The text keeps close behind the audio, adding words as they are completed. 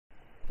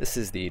This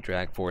is the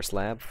drag force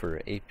lab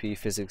for AP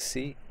Physics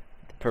C.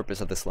 The purpose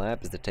of this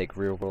lab is to take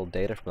real-world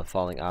data from a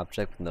falling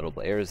object with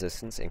notable air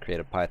resistance and create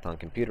a Python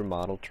computer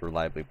model to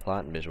reliably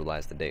plot and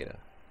visualize the data.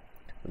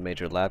 The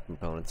major lab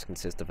components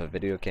consist of a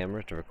video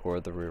camera to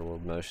record the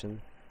real-world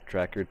motion, a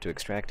tracker to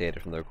extract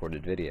data from the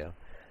recorded video,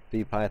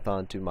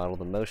 VPython to model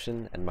the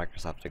motion, and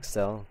Microsoft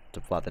Excel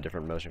to plot the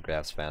different motion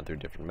graphs found through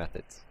different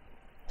methods.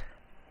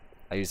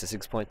 I used a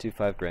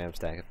 6.25 gram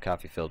stack of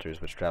coffee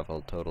filters which travel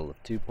a total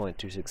of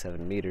 2.267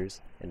 meters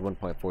in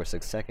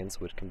 1.46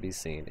 seconds, which can be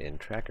seen in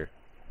Tracker.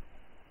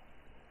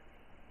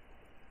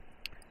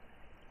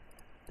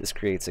 This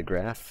creates a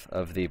graph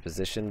of the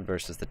position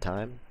versus the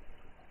time.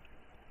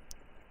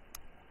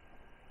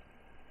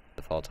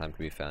 The fall time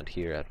can be found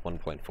here at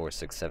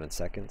 1.467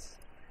 seconds,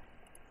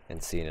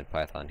 and seen in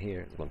Python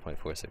here is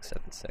 1.467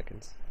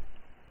 seconds.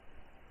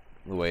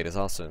 The weight is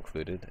also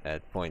included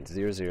at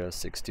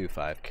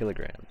 0.00625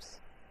 kilograms.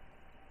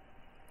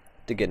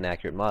 To get an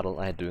accurate model,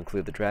 I had to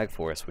include the drag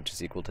force, which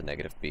is equal to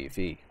negative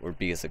BV, where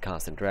B is the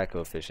constant drag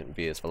coefficient,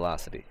 V is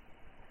velocity.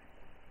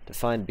 To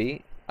find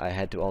B, I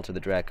had to alter the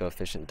drag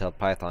coefficient until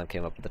Python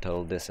came up with the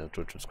total distance,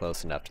 which was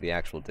close enough to the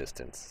actual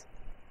distance.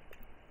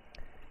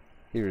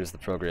 Here is the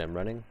program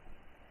running.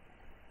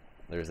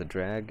 There's the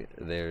drag,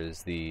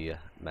 there's the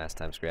mass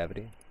times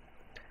gravity.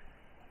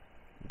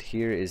 And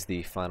here is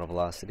the final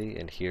velocity,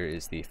 and here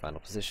is the final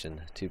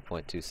position,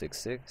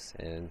 2.266,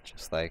 and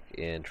just like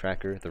in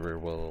Tracker, the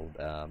real-world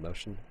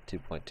motion,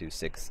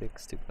 2.266,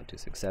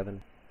 2.267.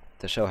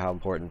 To show how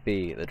important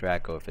B, the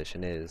drag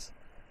coefficient, is,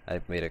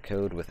 I've made a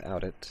code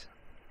without it,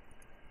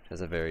 which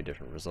has a very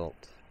different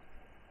result.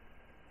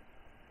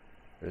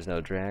 There's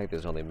no drag,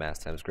 there's only mass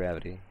times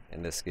gravity,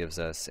 and this gives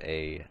us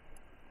a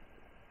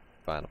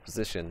final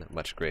position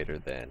much greater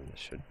than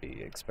should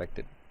be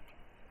expected.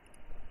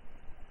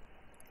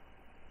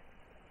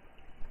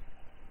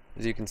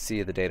 As you can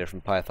see, the data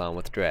from Python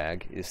with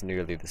drag is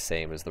nearly the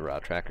same as the raw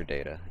Tracker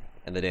data,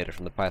 and the data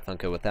from the Python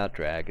code without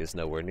drag is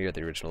nowhere near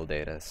the original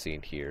data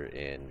seen here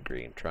in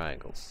green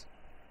triangles.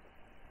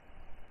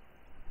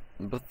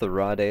 Both the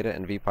raw data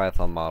and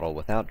VPython model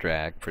without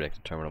drag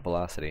predict terminal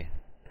velocity.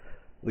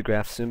 The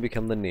graphs soon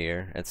become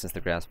linear, and since the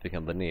graphs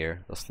become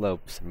linear, the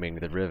slopes, meaning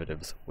the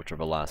derivatives, which are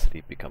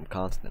velocity, become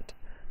constant.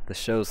 This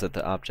shows that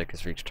the object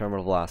has reached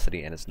terminal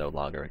velocity and is no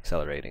longer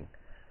accelerating.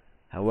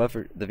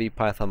 However, the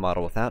VPython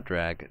model without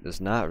drag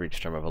does not reach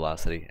terminal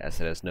velocity,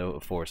 as it has no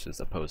forces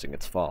opposing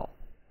its fall.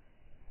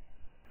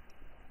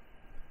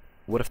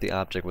 What if the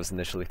object was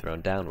initially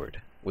thrown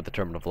downward? Would the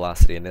terminal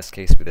velocity in this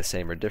case be the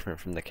same or different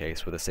from the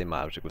case where the same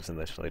object was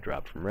initially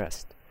dropped from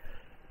rest?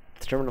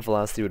 The terminal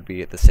velocity would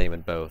be the same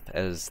in both,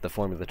 as the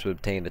formula to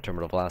obtain the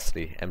terminal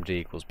velocity, mg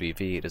equals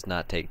bv, does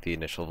not take the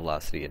initial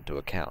velocity into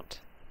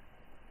account.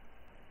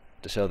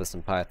 To show this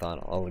in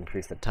Python, I'll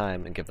increase the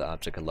time and give the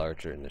object a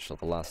larger initial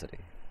velocity.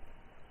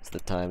 So the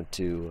time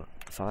to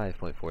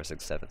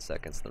 5.467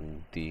 seconds,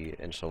 then the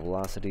initial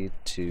velocity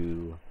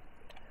to,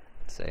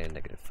 say,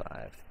 negative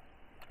 5.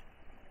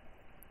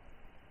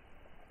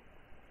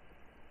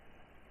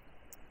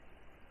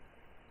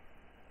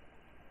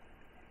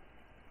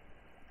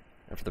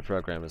 After the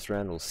program is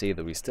run, we'll see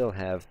that we still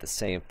have the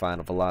same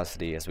final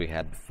velocity as we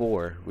had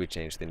before we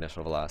changed the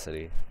initial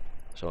velocity,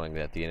 showing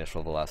that the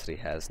initial velocity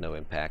has no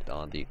impact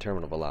on the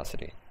terminal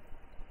velocity.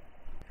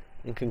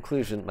 In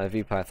conclusion, my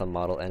VPython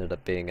model ended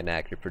up being an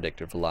accurate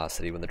predictor of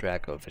velocity when the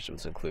drag coefficient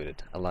was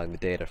included, allowing the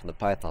data from the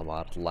Python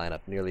model to line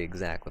up nearly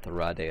exact with the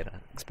raw data,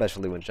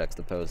 especially when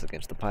juxtaposed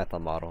against the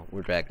Python model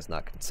where drag is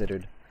not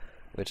considered,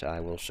 which I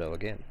will show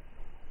again.